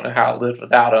them, I don't know how I lived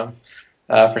without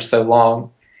them for so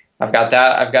long. I've got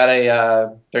that. I've got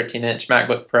a 13-inch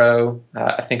MacBook Pro.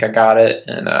 I think I got it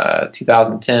in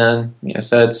 2010.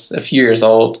 So it's a few years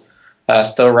old.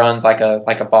 Still runs like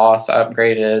a boss. I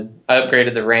upgraded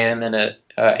the RAM in it,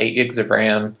 8 gigs of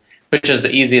RAM, which is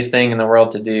the easiest thing in the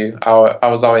world to do. I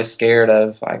was always scared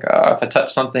of if I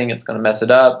touch something, it's going to mess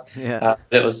it up. Yeah.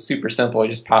 It was super simple.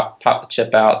 You just pop the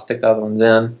chip out, stick the other ones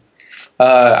in.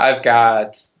 I've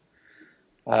got.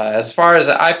 As far as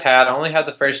the iPad, I only have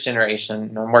the first generation,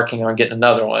 and I'm working on getting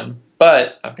another one.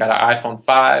 But I've got an iPhone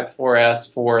 5,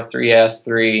 4S, 4, 3S,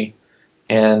 3,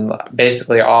 and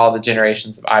basically all the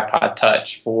generations of iPod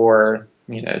Touch for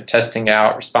testing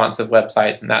out responsive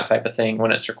websites and that type of thing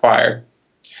when it's required.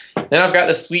 Then I've got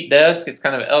this sweet desk. It's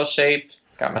kind of L-shaped.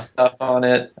 Got my stuff on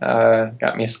it.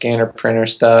 Got me a scanner, printer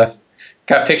stuff.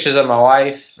 Got pictures of my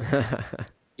wife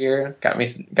here. Got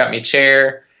me a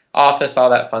chair. Office, all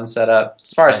that fun setup.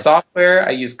 As far as software,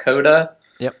 I use Coda.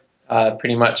 Yep.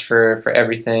 Pretty much for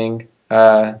everything.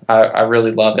 I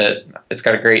really love it. It's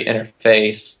got a great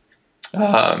interface.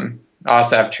 I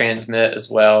also have Transmit as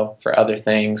well for other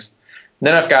things. And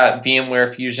then I've got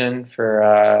VMware Fusion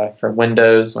for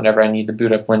Windows whenever I need to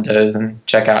boot up Windows and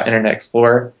check out Internet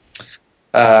Explorer.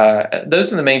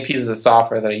 Those are the main pieces of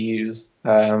software that I use.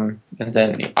 And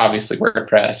then obviously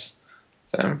WordPress.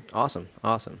 So Awesome.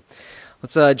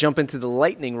 Let's jump into the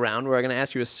lightning round where I'm going to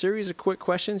ask you a series of quick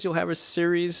questions. You'll have a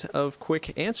series of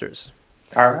quick answers.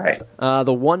 All right.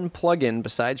 The one plugin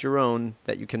besides your own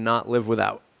that you cannot live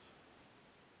without.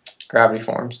 Gravity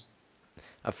Forms.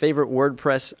 A favorite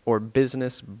WordPress or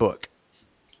business book.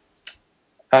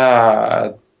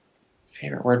 Favorite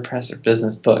WordPress or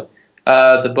business book.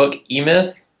 The book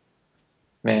eMyth.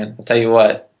 Man, I'll tell you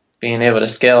what. Being able to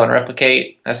scale and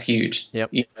replicate, that's huge.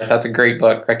 Yep. eMyth, that's a great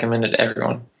book. Recommend it to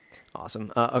everyone.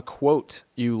 Awesome. A quote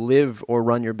you live or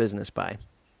run your business by.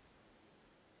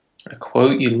 A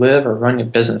quote you live or run your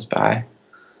business by.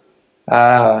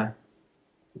 Man,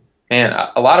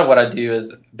 a lot of what I do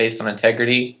is based on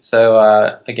integrity.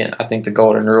 So again, I think the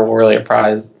golden rule really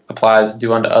applies.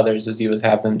 Do unto others as you would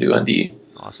have them do unto you.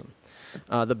 Awesome.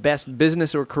 The best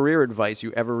business or career advice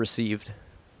you ever received.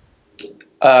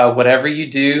 Whatever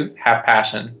you do, have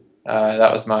passion.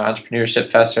 That was my entrepreneurship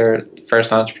professor, the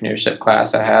first entrepreneurship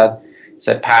class I had.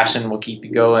 Said passion will keep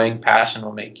you going. Passion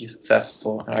will make you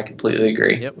successful. And I completely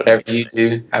agree. Yep. Whatever you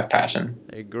do, have passion.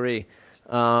 I agree.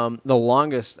 The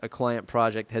longest a client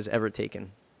project has ever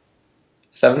taken.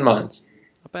 7 months.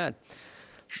 Not bad.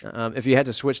 If you had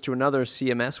to switch to another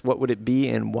CMS, what would it be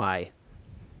and why?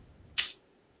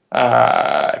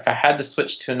 If I had to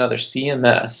switch to another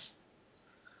CMS,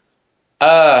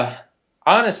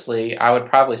 honestly, I would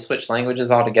probably switch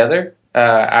languages altogether.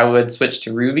 I would switch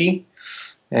to Ruby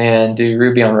and do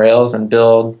Ruby on Rails and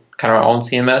build kind of our own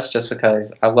CMS just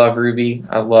because I love Ruby.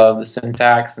 I love the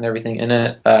syntax and everything in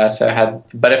it. But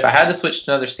if I had to switch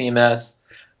to another CMS,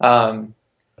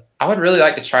 I would really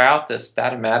like to try out this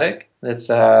Statomatic. It's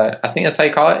I think that's how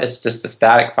you call it. It's just a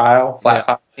static file, flat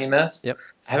file CMS. Yep.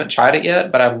 I haven't tried it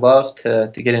yet, but I'd love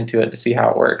to get into it to see how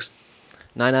it works.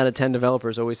 9 out of 10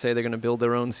 developers always say they're going to build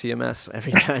their own CMS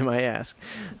every time I ask.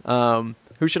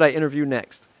 Who should I interview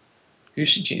next? Who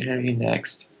should you interview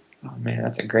next? Oh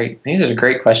man, these are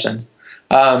great questions.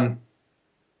 There's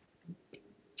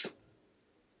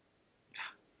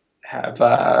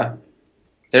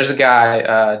a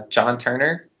guy, John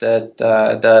Turner, that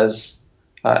does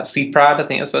CProd, I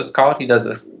think that's what it's called. He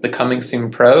does the Coming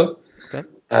Soon Pro,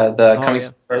 Coming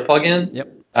Soon Pro plugin.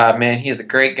 Yep. Man, he is a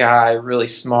great guy, really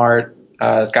smart.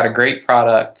 He's got a great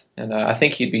product, and I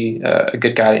think he'd be a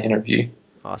good guy to interview.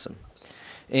 Awesome.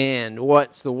 And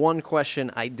what's the one question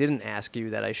I didn't ask you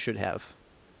that I should have?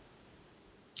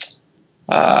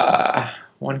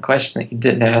 One question that you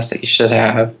didn't ask that you should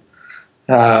have.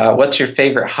 What's your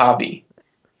favorite hobby?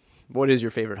 What is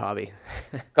your favorite hobby?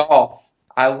 Golf.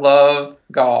 I love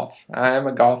golf. I am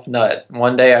a golf nut.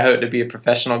 One day I hope to be a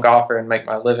professional golfer and make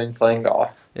my living playing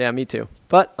golf. Yeah, me too.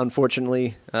 But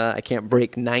unfortunately, I can't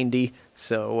break 90,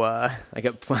 so I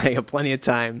got plenty of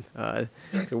time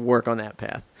to work on that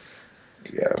path.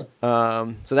 There you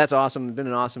go. So that's awesome. It's been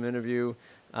an awesome interview.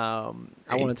 I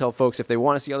want to tell folks if they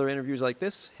want to see other interviews like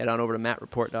this, head on over to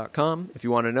mattreport.com. If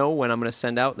you want to know when I'm going to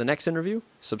send out the next interview,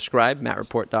 subscribe,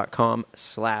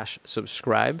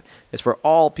 mattreport.com/subscribe. It's for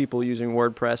all people using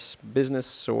WordPress,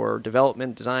 business or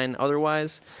development, design,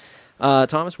 otherwise.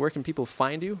 Thomas, where can people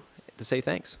find you to say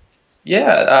thanks?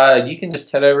 Yeah, you can just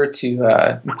head over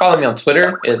to follow me on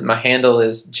Twitter. My handle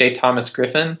is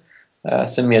jthomasgriffin.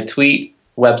 Send me a tweet.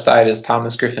 Website is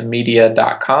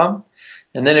thomasgriffinmedia.com.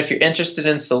 And then if you're interested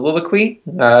in Soliloquy,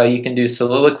 you can do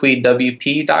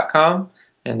soliloquywp.com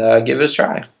and give it a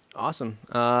try. Awesome.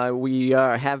 We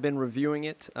have been reviewing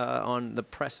it on the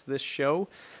Press This Show,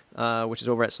 which is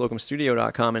over at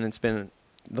slocumstudio.com, and it's been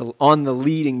on the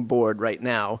leading board right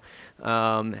now,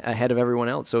 ahead of everyone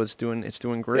else. So it's doing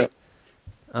great.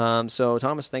 Yep. So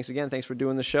Thomas, thanks again. Thanks for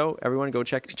doing the show. Everyone, go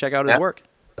check out his work.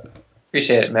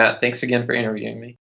 Appreciate it, Matt. Thanks again for interviewing me.